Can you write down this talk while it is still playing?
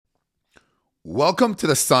Welcome to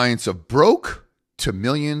the Science of Broke to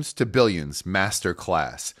Millions to Billions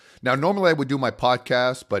Masterclass. Now, normally I would do my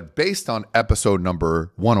podcast, but based on episode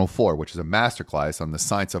number 104, which is a masterclass on the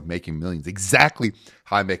science of making millions, exactly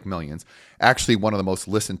how I make millions, actually one of the most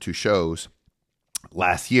listened to shows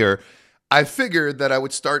last year, I figured that I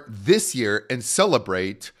would start this year and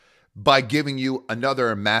celebrate by giving you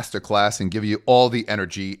another masterclass and give you all the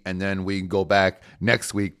energy, and then we can go back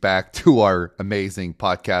next week back to our amazing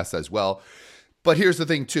podcast as well. But here's the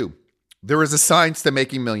thing too. There is a science to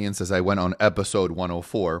making millions, as I went on episode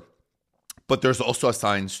 104, but there's also a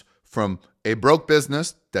science from a broke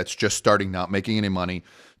business that's just starting, not making any money,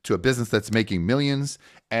 to a business that's making millions,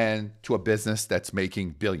 and to a business that's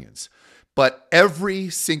making billions. But every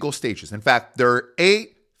single stages, in fact, there are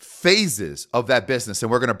 8 phases of that business,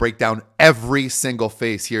 and we're going to break down every single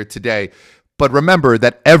phase here today. But remember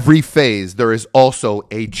that every phase, there is also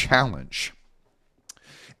a challenge.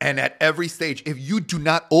 And at every stage, if you do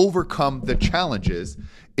not overcome the challenges,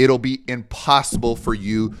 it'll be impossible for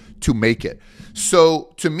you to make it.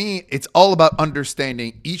 So to me, it's all about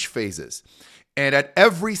understanding each phases. And at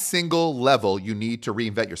every single level, you need to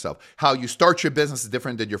reinvent yourself. How you start your business is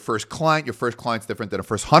different than your first client. Your first client's different than a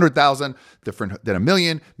first 100,000, different than a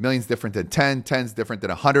million. Million's different than 10. 10's different than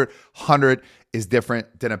 100. 100 is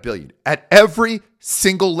different than a billion. At every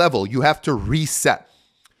single level, you have to reset.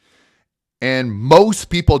 And most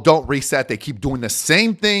people don't reset. They keep doing the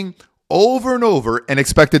same thing over and over and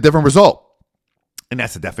expect a different result. And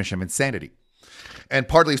that's the definition of insanity. And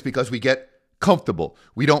partly it's because we get comfortable.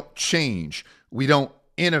 We don't change. We don't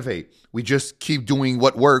innovate. We just keep doing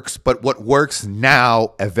what works, but what works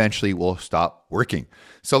now eventually will stop working.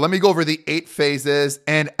 So let me go over the 8 phases.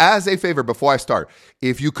 And as a favor, before I start,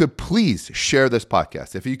 if you could please share this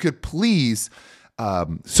podcast, if you could please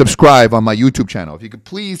subscribe on my YouTube channel, if you could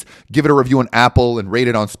please give it a review on Apple and rate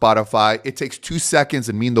it on Spotify. It takes 2 seconds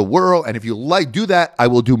and mean the world. And if you do that, I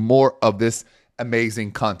will do more of this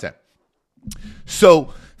amazing content.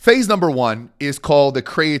 So phase number 1 is called the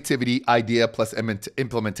creativity idea plus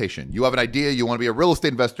implementation. You have an idea, you want to be a real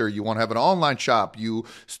estate investor, you want to have an online shop, you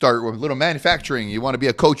start with a little manufacturing, you want to be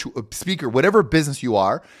a coach, a speaker, whatever business you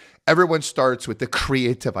are, everyone starts with the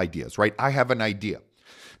creative ideas, right? I have an idea.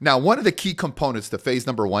 Now, one of the key components to phase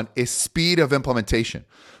number 1 is speed of implementation.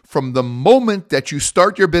 From the moment that you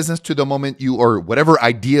start your business to the moment or whatever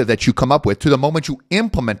idea that you come up with, to the moment you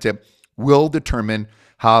implement it will determine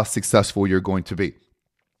how successful you're going to be.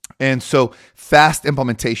 And so fast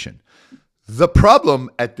implementation. The problem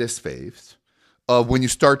at this phase of when you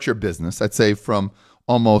start your business, I'd say from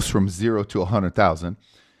 0 to 100,000,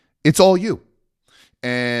 it's all you.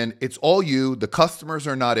 And it's all you. The customers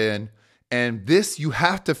are not in. And this, you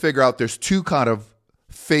have to figure out, there's 2 kind of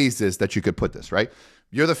phases that you could put this, right?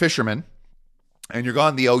 You're the fisherman and you're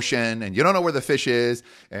going in the ocean and you don't know where the fish is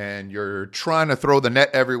and you're trying to throw the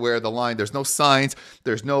net everywhere, the line. There's no signs.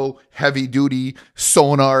 There's no heavy duty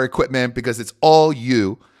sonar equipment because it's all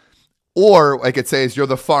you. Or I could say is you're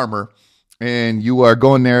the farmer and you are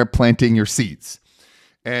going there planting your seeds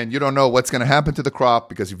and you don't know what's going to happen to the crop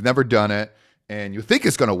because you've never done it and you think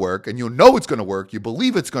it's going to work and you know it's going to work. You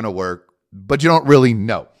believe it's going to work, but you don't really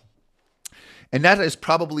know. And that is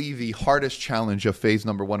probably the hardest challenge of phase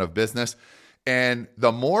number 1 of business. And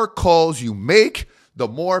the more calls you make, the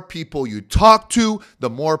more people you talk to, the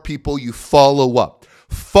more people you follow up.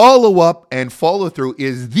 Follow up and follow through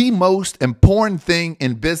is the most important thing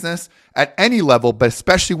in business at any level, but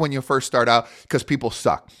especially when you first start out because people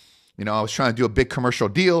suck. You know, I was trying to do a big commercial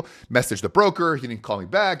deal, messaged the broker. He didn't call me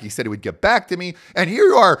back. He said he would get back to me. And here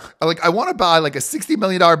you are, like, I want to buy like a $60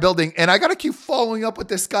 million building and I got to keep following up with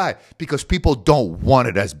this guy because people don't want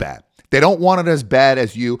it as bad. They don't want it as bad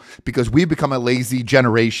as you because we've become a lazy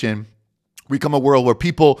generation. We become a world where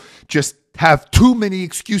people just have too many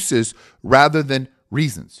excuses rather than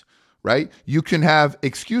reasons, right? You can have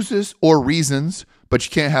excuses or reasons, but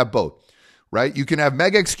you can't have both. Right? You can have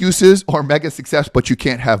mega excuses or mega success, but you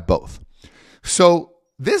can't have both. So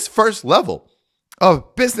this first level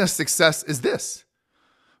of business success is this,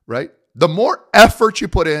 right? The more effort you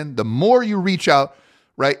put in, the more you reach out,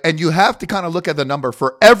 right? And you have to kind of look at the number.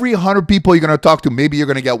 For every 100 people you're going to talk to, maybe you're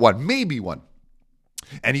going to get one, maybe one.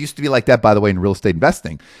 And it used to be like that, by the way, in real estate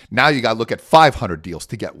investing. Now you got to look at 500 deals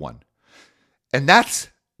to get one. And that's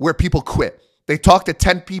where people quit. They talk to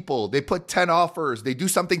 10 people. They put 10 offers. They do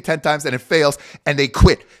something 10 times and it fails and they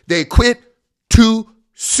quit. They quit too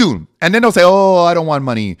soon. And then they'll say, oh, I don't want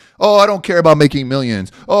money. Oh, I don't care about making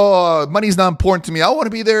millions. Oh, money's not important to me. I want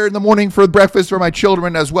to be there in the morning for breakfast for my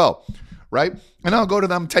children as well. Right? And I'll go to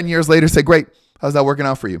them 10 years later and say, great. How's that working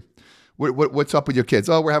out for you? What's up with your kids?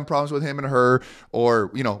 Oh, we're having problems with him and her. Or,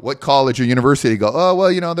 what college or university go? Oh,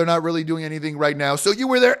 well, they're not really doing anything right now. So you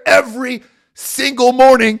were there every single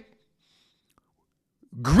morning,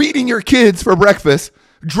 greeting your kids for breakfast,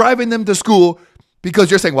 driving them to school,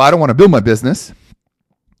 because you're saying, well, I don't want to build my business.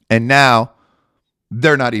 And now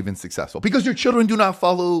they're not even successful because your children do not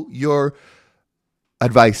follow your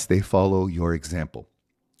advice. They follow your example.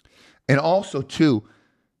 And also, too,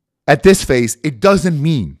 at this phase, it doesn't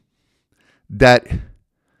mean that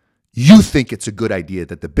you think it's a good idea,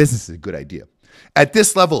 that the business is a good idea. At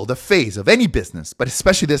this level, the phase of any business, but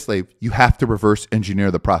especially this level, you have to reverse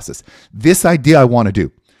engineer the process. This idea I want to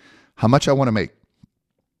do, how much I want to make,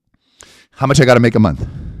 how much I got to make a month,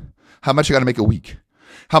 how much I got to make a week,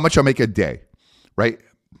 how much I make a day, right?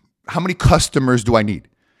 How many customers do I need?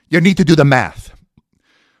 You need to do the math,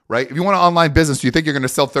 right? If you want an online business, you think you're going to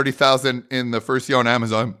sell 30,000 in the first year on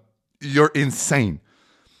Amazon, you're insane.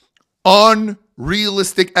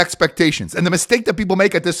 Unrealistic expectations. And the mistake that people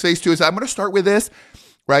make at this phase too is I'm going to start with this,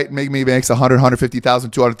 right? Maybe makes 100, 150,000,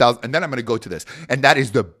 200,000, and then I'm going to go to this. And that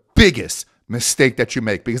is the biggest mistake that you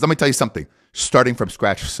make, because let me tell you something. Starting from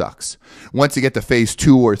scratch sucks. Once you get to phase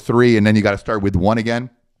 2 or 3, and then you got to start with 1 again,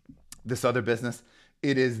 this other business,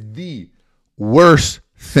 it is the worst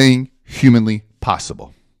thing humanly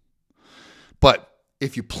possible. But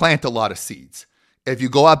if you plant a lot of seeds, if you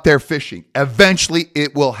go out there fishing, eventually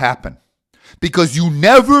it will happen, because you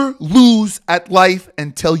never lose at life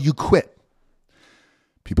until you quit.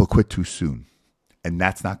 People quit too soon, and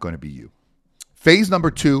that's not going to be you. Phase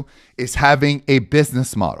number 2 is having a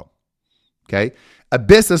business model. Okay? A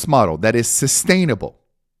business model that is sustainable,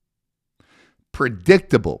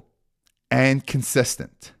 predictable, and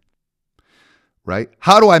consistent. Right?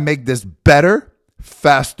 How do I make this better,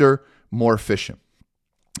 faster, more efficient?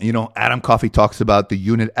 Adam Coffey talks about the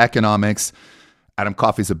unit economics. Adam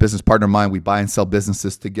Coffey is a business partner of mine. We buy and sell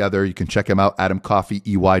businesses together. You can check him out,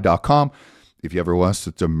 adamcoffeyey.com. If you ever want us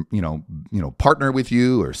to partner with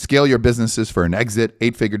you or scale your businesses for an exit,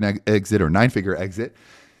 8-figure exit or 9-figure exit.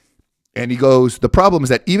 And he goes, the problem is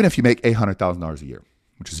that even if you make $800,000 a year,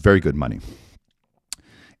 which is very good money,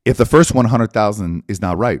 if the first 100,000 is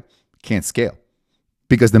not right, can't scale.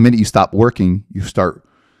 Because the minute you stop working, the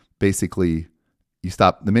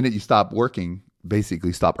minute you stop working,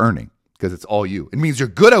 basically stop earning, because it's all you. It means you're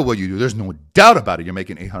good at what you do. There's no doubt about it. You're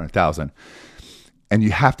making 800,000. And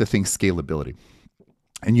you have to think scalability.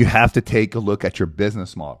 And you have to take a look at your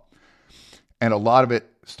business model. And a lot of it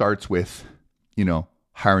starts with,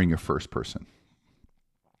 hiring your first person.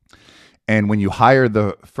 And when you hire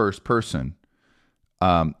the first person,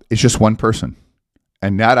 it's just one person.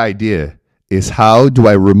 And that idea is, how do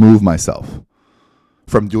I remove myself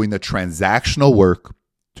from doing the transactional work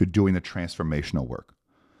to doing the transformational work,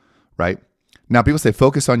 right? Now, people say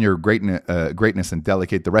focus on your greatness and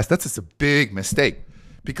delegate the rest. That's just a big mistake,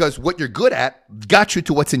 because what you're good at got you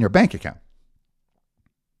to what's in your bank account,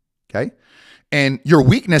 okay? And your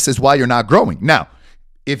weakness is why you're not growing. Now,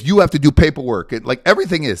 if you have to do paperwork,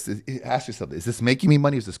 everything ask yourself, is this making me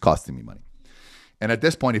money? Is this costing me money? And at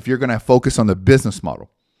this point, if you're going to focus on the business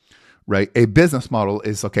model, right? A business model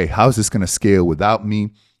is, okay, how is this going to scale without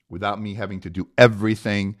me having to do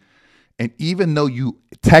everything? And even though you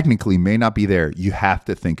technically may not be there, you have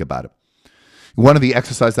to think about it. One of the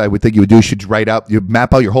exercises I would think you would do, you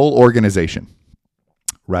map out your whole organization,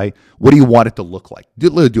 right? What do you want it to look like?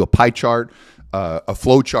 Do a pie chart, a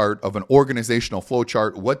flow chart of an organizational flow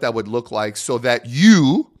chart, what that would look like, so that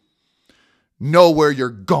you know where you're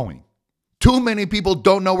going. Too many people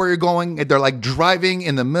don't know where you're going. They're like driving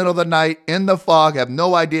in the middle of the night in the fog, have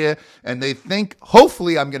no idea, and they think,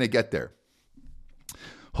 hopefully I'm going to get there.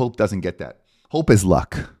 Hope doesn't get that. Hope is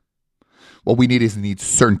luck. What we need is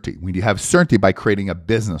certainty. We need to have certainty by creating a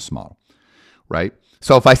business model, right?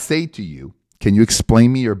 So if I say to you, can you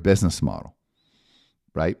explain me your business model,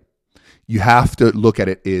 right? You have to look at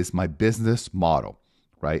it as my business model,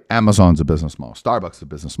 right? Amazon's a business model. Starbucks is a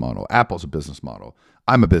business model. Apple's a business model.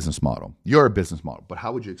 I'm a business model. You're a business model. But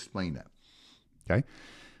how would you explain that? Okay.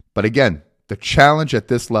 But again, the challenge at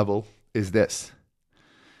this level is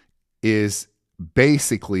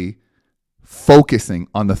basically focusing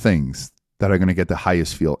on the things that are going to get the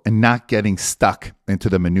highest feel and not getting stuck into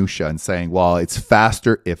the minutia and saying, well, it's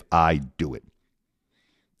faster if I do it.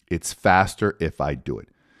 It's faster if I do it,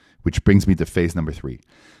 which brings me to phase number 3.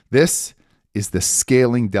 This is the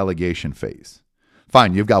scaling delegation phase.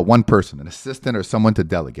 Fine, you've got one person, an assistant or someone to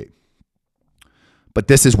delegate. But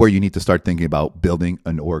this is where you need to start thinking about building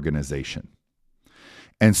an organization.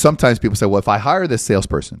 And sometimes people say, well, if I hire this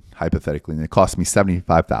salesperson, hypothetically, and it costs me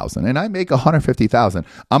 $75,000 and I make $150,000,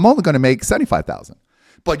 I'm only going to make $75,000.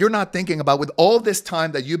 But you're not thinking about, with all this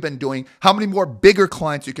time that you've been doing, how many more bigger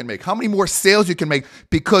clients you can make, how many more sales you can make,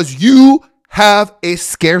 because you have a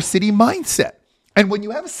scarcity mindset. And when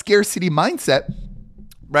you have a scarcity mindset,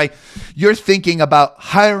 right, you're thinking about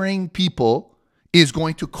hiring people is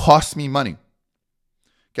going to cost me money.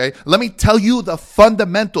 Okay, let me tell you the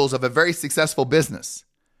fundamentals of a very successful business: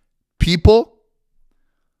 people,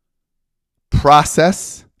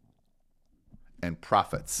 process, and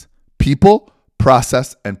profits. People,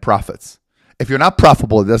 process, and profits. If you're not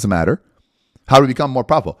profitable, it doesn't matter. How do we become more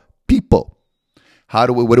profitable? People.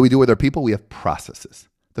 What do we do with our people? We have processes.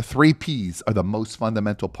 The 3 P's are the most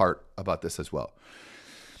fundamental part about this as well.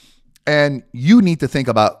 And you need to think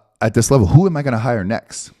about, at this level, who am I going to hire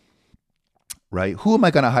next? Right? Who am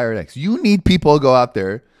I going to hire next? You need people to go out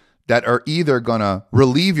there that are either going to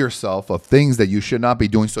relieve yourself of things that you should not be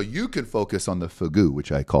doing so you can focus on the fugu,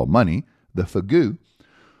 which I call money, the fugu,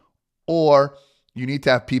 or you need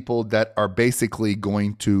to have people that are basically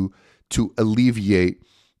going to alleviate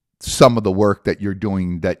some of the work that you're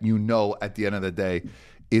doing that you know at the end of the day,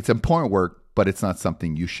 it's important work, but it's not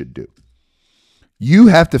something you should do. You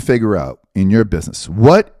have to figure out in your business,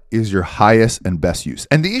 what is your highest and best use?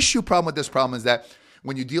 And the problem with this problem is that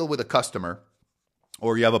when you deal with a customer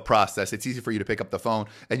or you have a process, it's easy for you to pick up the phone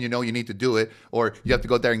and you know you need to do it, or you have to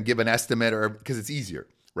go there and give an estimate, or because it's easier,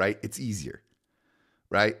 right? It's easier,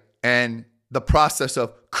 right? And the process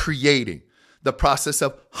of creating, the process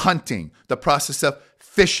of hunting, the process of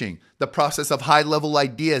fishing, the process of high-level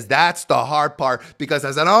ideas, that's the hard part, because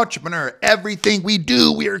as an entrepreneur, everything we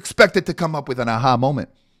do, we are expected to come up with an aha moment.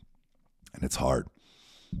 And it's hard,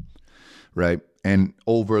 right? And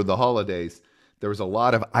over the holidays, there was a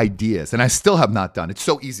lot of ideas, and I still have not done. It's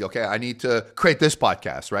so easy. Okay, I need to create this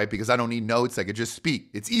podcast, right? Because I don't need notes. I could just speak.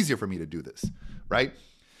 It's easier for me to do this, right?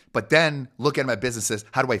 But then look at my businesses.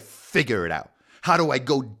 How do I figure it out? How do I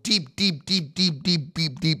go deep,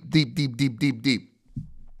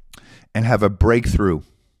 and have a breakthrough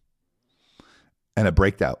and a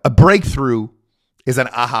breakdown? A breakthrough is an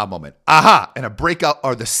aha moment. Aha, and a breakout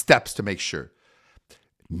are the steps to make sure.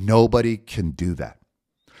 Nobody can do that.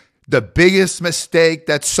 The biggest mistake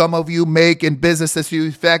that some of you make in business is the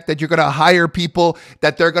fact that you're going to hire people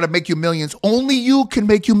that they're going to make you millions. Only you can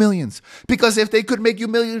make you millions. Because if they could make you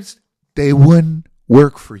millions, they wouldn't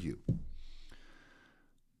work for you.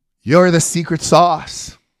 You're the secret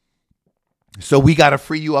sauce. So we got to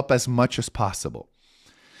free you up as much as possible.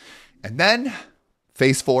 And then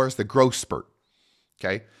phase 4 is the growth spurt.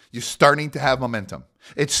 Okay? You're starting to have momentum.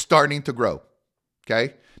 It's starting to grow.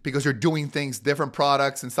 Okay? Because you're doing things, different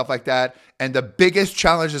products and stuff like that. And the biggest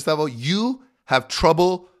challenge at this level, you have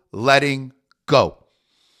trouble letting go,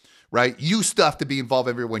 right? You still have to be involved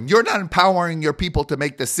everywhere. You're not empowering your people to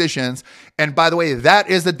make decisions. And by the way, that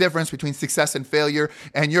is the difference between success and failure.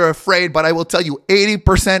 And you're afraid, but I will tell you,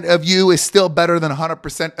 80% of you is still better than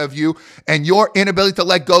 100% of you. And your inability to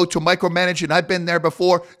let go, to micromanage, and I've been there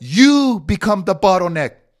before, you become the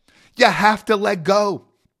bottleneck. You have to let go,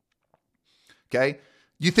 okay?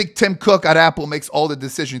 You think Tim Cook at Apple makes all the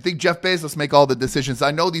decisions. You think Jeff Bezos make all the decisions.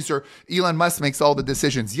 I know these are, Elon Musk makes all the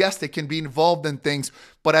decisions. Yes, they can be involved in things,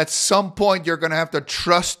 but at some point you're going to have to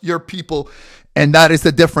trust your people. And that is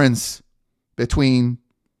the difference between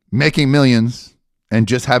making millions and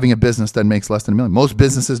just having a business that makes less than $1 million. Most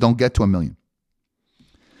businesses don't get to $1 million.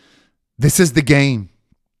 This is the game.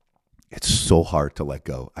 It's so hard to let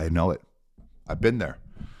go. I know it. I've been there.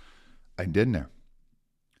 I've been there.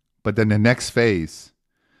 But then the next phase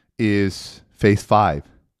is phase 5,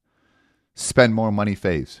 spend more money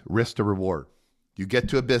phase, risk to reward. You get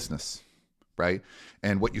to a business, right?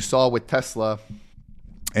 And what you saw with Tesla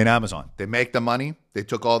and Amazon, they make the money, they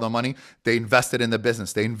took all the money, they invested in the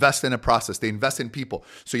business, they invest in a process, they invest in people.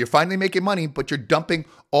 So you're finally making money, but you're dumping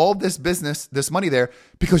all this business, this money there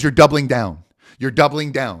because you're doubling down. You're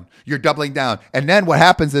doubling down. You're doubling down. And then what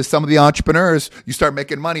happens is some of the entrepreneurs, you start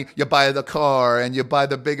making money, you buy the car and you buy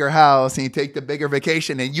the bigger house and you take the bigger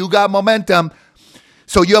vacation and you got momentum.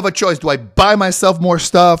 So you have a choice. Do I buy myself more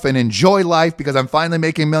stuff and enjoy life because I'm finally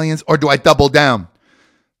making millions, or do I double down?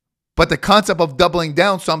 But the concept of doubling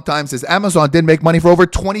down sometimes is Amazon didn't make money for over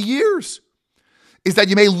 20 years. Is that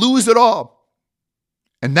you may lose it all.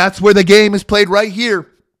 And that's where the game is played right here.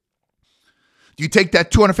 Do you take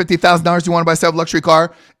that $250,000 you want to buy yourself a luxury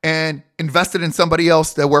car and invest it in somebody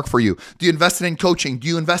else that work for you? Do you invest it in coaching? Do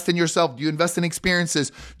you invest in yourself? Do you invest in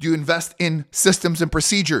experiences? Do you invest in systems and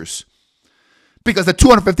procedures? Because the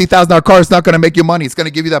 $250,000 car is not going to make you money. It's going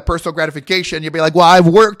to give you that personal gratification. You'll be like, well, I've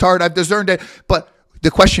worked hard. I've deserved it. But the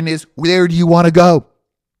question is, where do you want to go?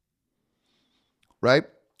 Right?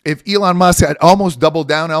 If Elon Musk had almost doubled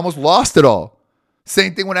down, almost lost it all,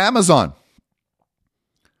 Same thing with Amazon.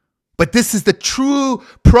 But this is the true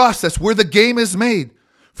process where the game is made,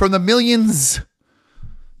 from the millions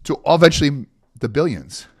to eventually the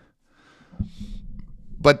billions.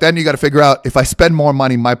 But then you got to figure out, if I spend more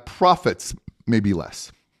money, my profits may be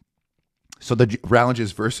less. So the challenge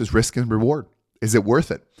is versus risk and reward. Is it worth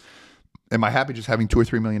it? Am I happy just having $2 or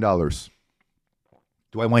 $3 million?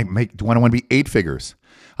 Do I want to be 8 figures?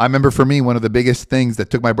 I remember for me, one of the biggest things that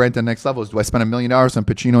took my brand to the next level is, do I spend $1 million on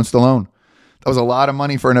Pacino and Stallone? That was a lot of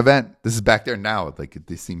money for an event. This is back there now. Like,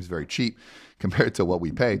 this seems very cheap compared to what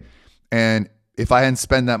we pay. And if I hadn't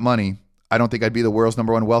spent that money, I don't think I'd be the world's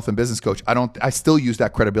 #1 wealth and business coach. I still use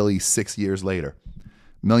that credibility 6 years later.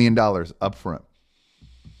 $1 million up front.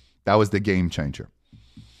 That was the game changer,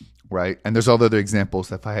 right? And there's all other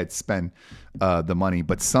examples if I had spent the money.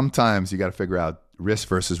 But sometimes you got to figure out risk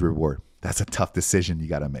versus reward. That's a tough decision you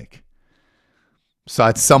got to make. So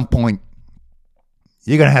at some point,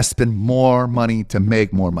 you're going to have to spend more money to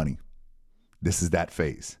make more money. This is that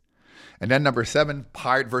phase. And then number 7,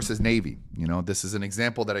 pirate versus Navy. You know, this is an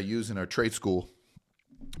example that I use in our trade school.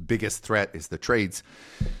 Biggest threat is the trades.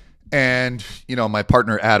 And, you know, my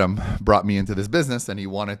partner Adam brought me into this business, and he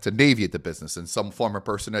wanted to Navy-ate the business, and some former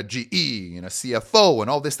person at GE and a CFO and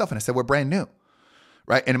all this stuff. And I said, we're brand new,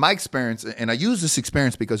 right? And in my experience, and I use this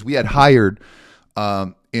experience because we had hired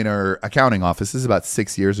in our accounting office, this is about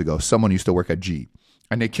 6 years ago, someone used to work at GE.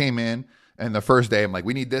 And they came in, and the first day, I'm like,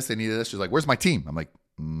 we need this, they needed this. She's like, where's my team? I'm like,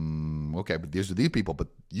 okay, but these are these people, but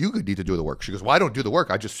you need to do the work. She goes, well, I don't do the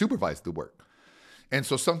work. I just supervise the work. And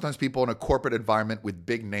so sometimes people in a corporate environment with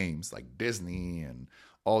big names like Disney and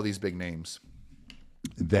all these big names,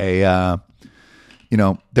 they,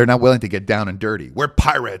 they're not willing to get down and dirty. We're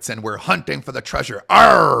pirates and we're hunting for the treasure.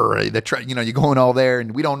 Arr! You're going all there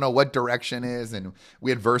and we don't know what direction is, and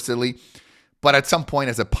we adversity. But at some point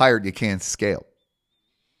as a pirate, you can't scale.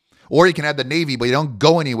 Or you can have the Navy, but you don't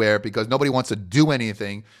go anywhere because nobody wants to do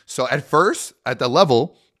anything. So at first, at the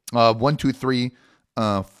level of 1, 2, 3,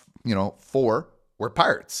 4, we're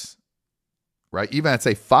pirates, right? Even I'd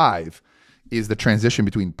say 5 is the transition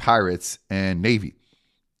between pirates and Navy.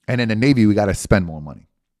 And in the Navy, we got to spend more money.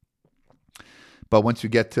 But once you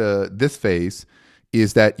get to this phase,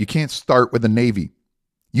 is that you can't start with the Navy.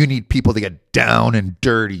 You need people to get down and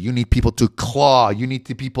dirty. You need people to claw. You need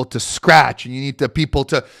the people to scratch. And you need the people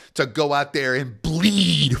to go out there and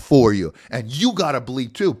bleed for you. And you got to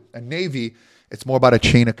bleed too. And Navy, it's more about a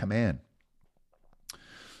chain of command.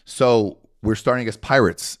 So we're starting as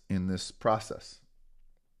pirates in this process.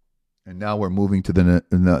 And now we're moving to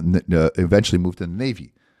eventually move to the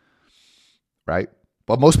Navy, right?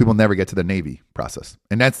 But most people never get to the Navy process.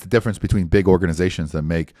 And that's the difference between big organizations that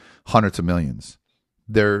make hundreds of millions.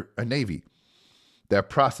 They're a Navy. They're a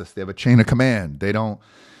process. They have a chain of command. They don't.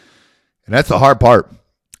 And that's the hard part.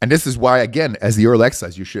 And this is why, again, as the early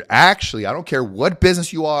exercise, you should actually, I don't care what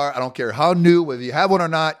business you are, I don't care how new, whether you have one or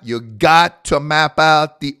not, you got to map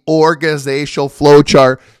out the organizational flow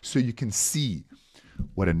chart so you can see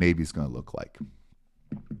what a Navy is going to look like.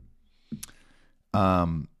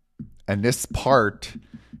 And this part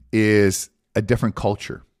is a different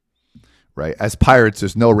culture, right? As pirates,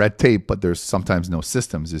 there's no red tape, but there's sometimes no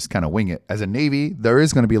systems. Just kind of wing it. As a Navy, there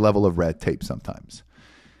is going to be a level of red tape sometimes.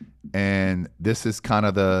 And this is kind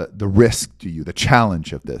of the risk to you, the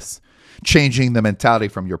challenge of this, changing the mentality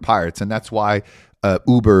from your pirates. And that's why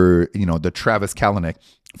Uber, the Travis Kalanick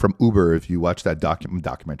from Uber, if you watch that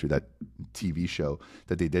documentary, that TV show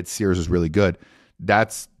that they did, Sears was really good.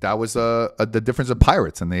 That was the difference of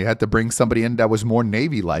pirates. And they had to bring somebody in that was more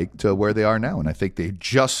Navy-like to where they are now. And I think they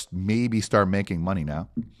just maybe start making money now.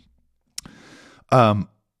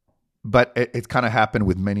 But it's kind of happened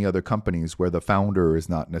with many other companies where the founder is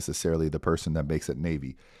not necessarily the person that makes it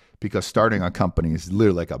Navy, because starting a company is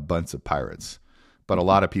literally like a bunch of pirates. But a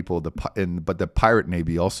lot of people, but the pirate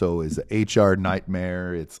Navy also is an HR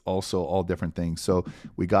nightmare. It's also all different things. So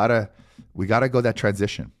we gotta go that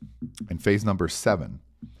transition. And phase number 7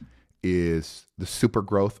 is the super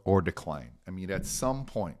growth or decline. I mean, at some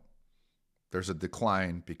point there's a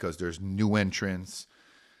decline because there's new entrants.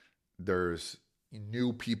 There's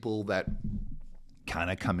new people that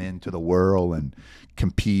kind of come into the world and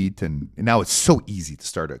compete. And now it's so easy to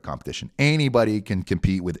start a competition. Anybody can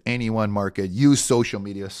compete with any one market. Use social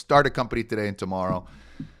media. Start a company today and tomorrow.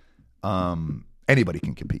 Anybody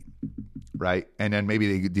can compete, right? And then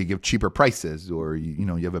maybe they give cheaper prices, or you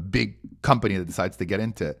have a big company that decides to get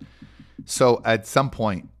into it. So at some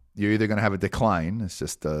point, you're either going to have a decline. It's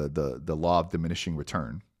just the law of diminishing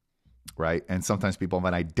return, right? And sometimes people have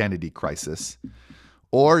an identity crisis,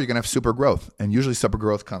 or you're going to have super growth. And usually super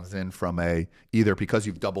growth comes in from either because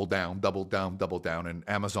you've doubled down, and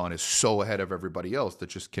Amazon is so ahead of everybody else that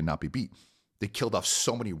just cannot be beat. They killed off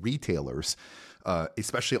so many retailers,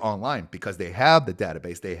 especially online, because they have the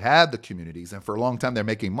database, they have the communities, and for a long time they're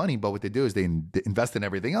making money, but what they do is they invest in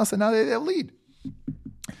everything else, and now they lead.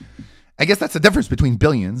 I guess that's the difference between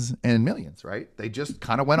billions and millions, right? They just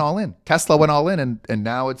kind of went all in. Tesla went all in, and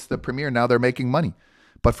now it's the premier. Now they're making money.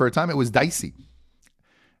 But for a time, it was dicey.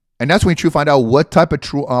 And that's when you find out what type of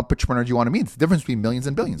true entrepreneur you want to meet. It's the difference between millions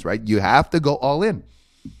and billions, right? You have to go all in.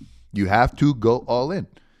 You have to go all in.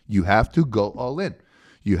 You have to go all in.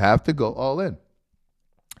 You have to go all in.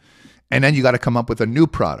 And then you got to come up with a new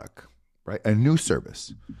product, right? A new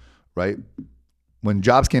service, right? When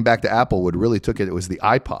Jobs came back to Apple, what really took it, it was the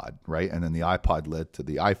iPod, right? And then the iPod led to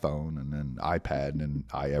the iPhone, and then iPad, and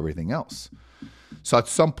everything else. So at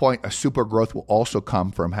some point, a super growth will also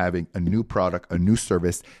come from having a new product, a new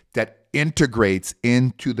service that integrates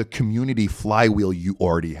into the community flywheel you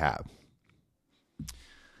already have,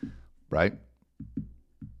 right?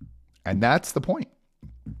 And that's the point.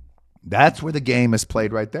 That's where the game is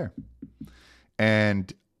played right there.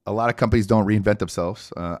 And a lot of companies don't reinvent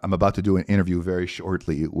themselves. I'm about to do an interview very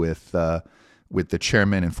shortly with the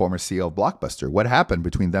chairman and former CEO of Blockbuster. What happened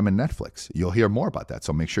between them and Netflix? You'll hear more about that.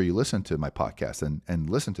 So make sure you listen to my podcast and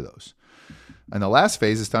listen to those. And the last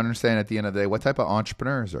phase is to understand at the end of the day, what type of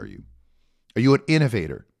entrepreneurs are you? Are you an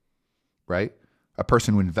innovator, right? A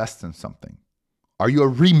person who invests in something. Are you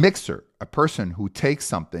a remixer? A person who takes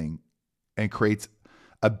something and creates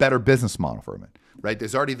a better business model for it. Right?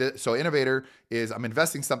 There's already so innovator is I'm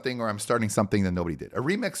investing something or I'm starting something that nobody did. A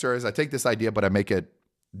remixer is I take this idea, but I make it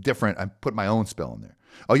different. I put my own spell in there.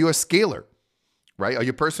 Are you a scaler? Right? Are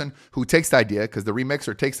you a person who takes the idea because the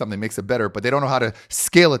remixer takes something, makes it better, but they don't know how to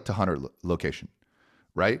scale it to 100 location,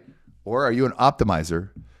 right? Or are you an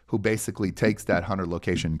optimizer who basically takes that 100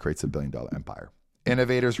 location and creates $1 billion empire?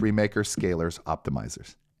 Innovators, remakers, scalers,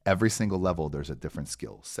 optimizers. Every single level, there's a different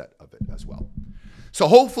skill set of it as well. So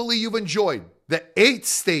hopefully you've enjoyed the 8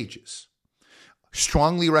 stages.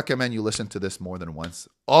 Strongly recommend you listen to this more than once.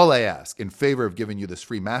 All I ask in favor of giving you this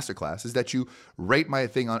free masterclass is that you rate my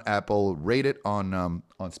thing on Apple, rate it on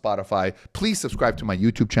Spotify. Please subscribe to my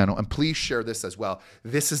YouTube channel, and please share this as well.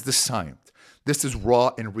 This is the science. This is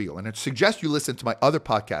raw and real. And I suggest you listen to my other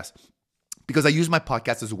podcasts, because I use my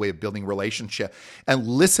podcast as a way of building relationship, and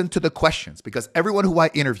listen to the questions, because everyone who I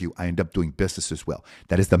interview, I end up doing business as well.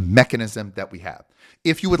 That is the mechanism that we have.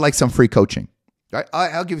 If you would like some free coaching, right,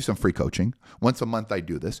 I'll give you some free coaching. Once a month, I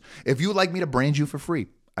do this. If you would like me to brand you for free,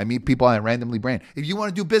 I meet people I randomly brand. If you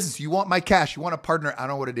want to do business, you want my cash, you want a partner, I don't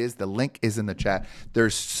know what it is. The link is in the chat.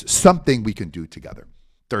 There's something we can do together.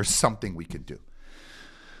 There's something we can do.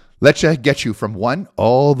 Let's get you from 1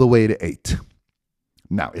 all the way to 8.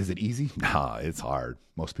 Now, is it easy? Nah, it's hard.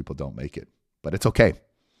 Most people don't make it, but it's okay.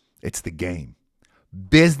 It's the game.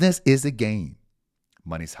 Business is a game.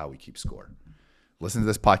 Money's how we keep score. Listen to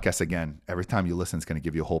this podcast again. Every time you listen, it's going to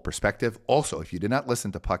give you a whole perspective. Also, if you did not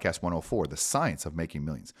listen to podcast 104, The Science of Making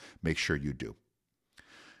Millions, make sure you do.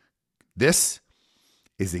 This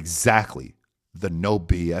is exactly the no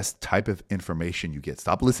BS type of information you get.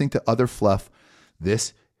 Stop listening to other fluff.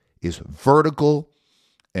 This is vertical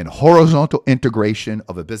and horizontal integration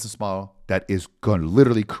of a business model that is going to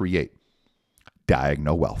literally create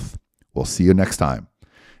diagonal wealth. We'll see you next time.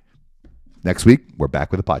 Next week, we're back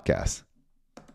with a podcast.